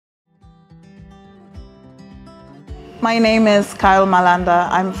My name is Malanda.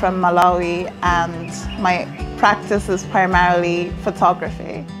 I'm from Malawi and my practice is primarily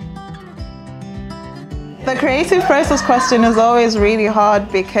photography. The creative process question is always really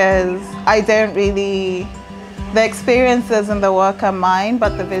hard because the experiences and the work are mine,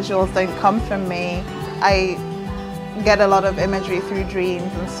 but the visuals don't come from me. I get a lot of imagery through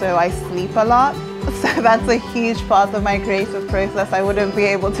dreams, and so I sleep a lot. So that's a huge part of my creative process. I wouldn't be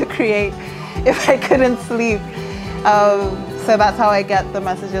able to create if I couldn't sleep. So that's how I get the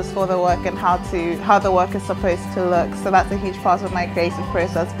messages for the work and how the work is supposed to look. So that's a huge part of my creative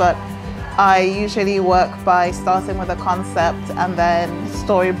process. But I usually work by starting with a concept and then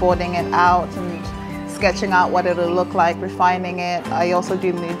storyboarding it out and sketching out what it'll look like, refining it. I also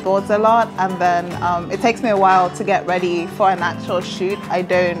do mood boards a lot, and then it takes me a while to get ready for an actual shoot. I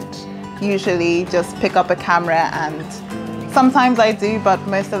don't usually just pick up a camera, and sometimes I do, but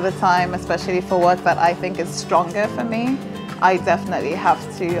most of the time, especially for work that I think is stronger for me, I definitely have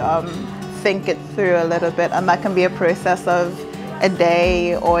to think it through a little bit, and that can be a process of a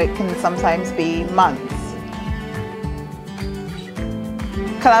day, or it can sometimes be months.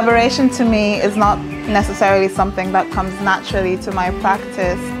 Collaboration to me is not necessarily something that comes naturally to my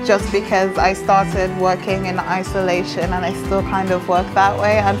practice, just because I started working in isolation and I still kind of work that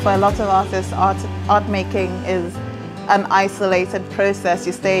way. And for a lot of artists, art making is an isolated process.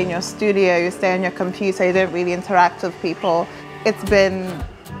 You stay in your studio, you stay on your computer, you don't really interact with people. It's been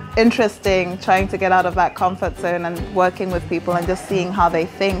interesting trying to get out of that comfort zone and working with people and just seeing how they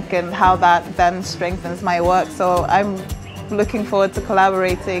think and how that then strengthens my work. So I'm looking forward to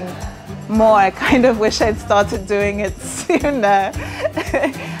collaborating more. I kind of wish I'd started doing it sooner.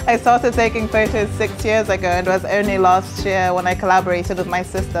 I started taking photos 6 years ago, and it was only last year when I collaborated with my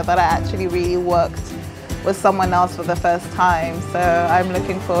sister that I actually really worked with someone else for the first time. So I'm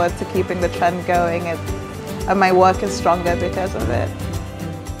looking forward to keeping the trend going, and my work is stronger because of it.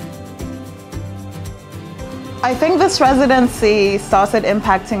 I think this residency started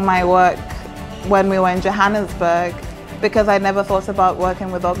impacting my work when we were in Johannesburg, because I never thought about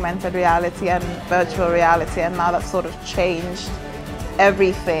working with augmented reality and virtual reality, and now that's sort of changed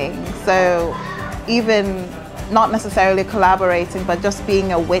everything. So even not necessarily collaborating, but just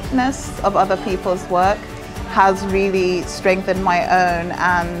being a witness of other people's work has really strengthened my own,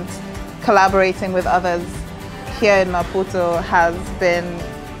 and collaborating with others here in Maputo has been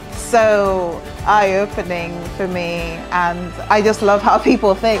so eye-opening for me. And I just love how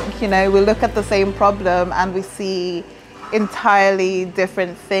people think. You know, we look at the same problem and we see entirely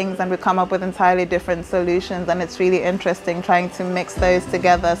different things, and we come up with entirely different solutions, and it's really interesting trying to mix those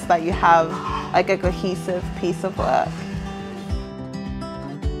together so that you have like a cohesive piece of work.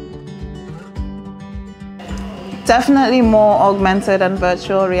 Definitely more augmented and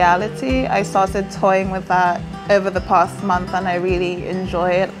virtual reality. I started toying with that over the past month, and I really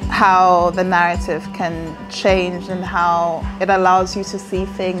enjoy it. How the narrative can change and how it allows you to see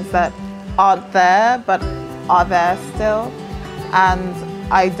things that aren't there but are there still. And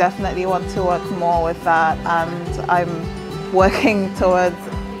I definitely want to work more with that, and I'm working towards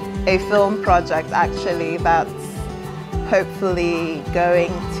a film project actually that's hopefully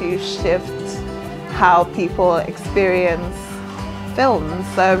going to shift how people experience films.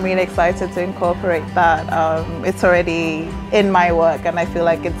 So I'm really excited to incorporate that. It's already in my work, and I feel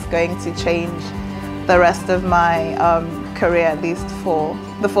like it's going to change the rest of my career, at least for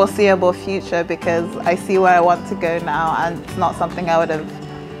the foreseeable future, because I see where I want to go now, and it's not something I would have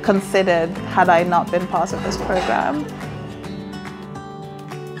considered had I not been part of this program.